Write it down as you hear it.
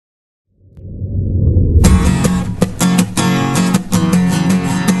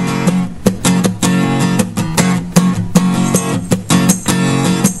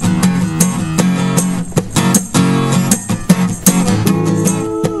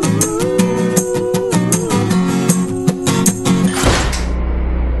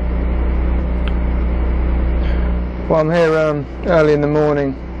I'm here early in the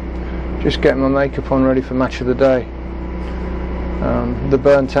morning, just getting my makeup on ready for match of the day. The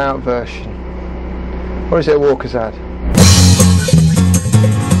burnt out version. What is it Walker's had?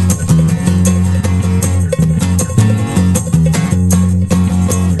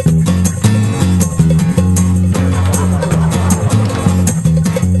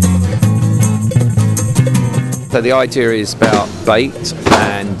 So the idea is about baked,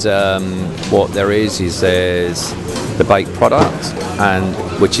 and what there is there's the baked product, and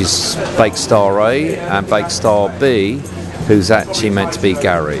which is Baked Star A and Baked Star B, who's actually meant to be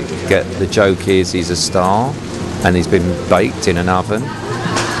Gary. The joke is he's a star and he's been baked in an oven,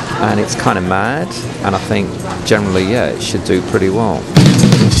 and it's kind of mad, and I think generally, yeah, it should do pretty well.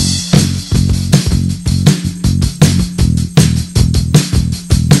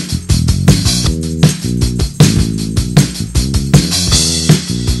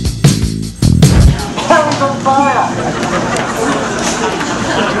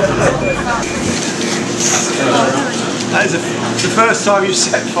 That is the first time you've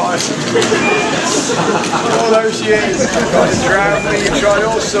set fire. All those years, you tried to drown me, you tried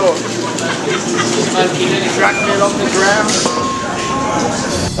all sorts. You dragged me along the ground.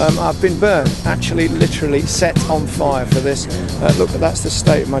 I've been burnt, actually literally set on fire for this. Look, that's the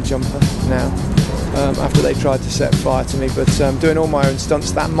state of my jumper now, after they tried to set fire to me, but doing all my own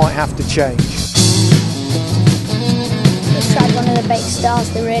stunts, that might have to change. I've tried one of the baked stars,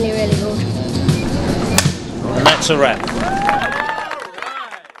 they're really, really good. And that's a wrap.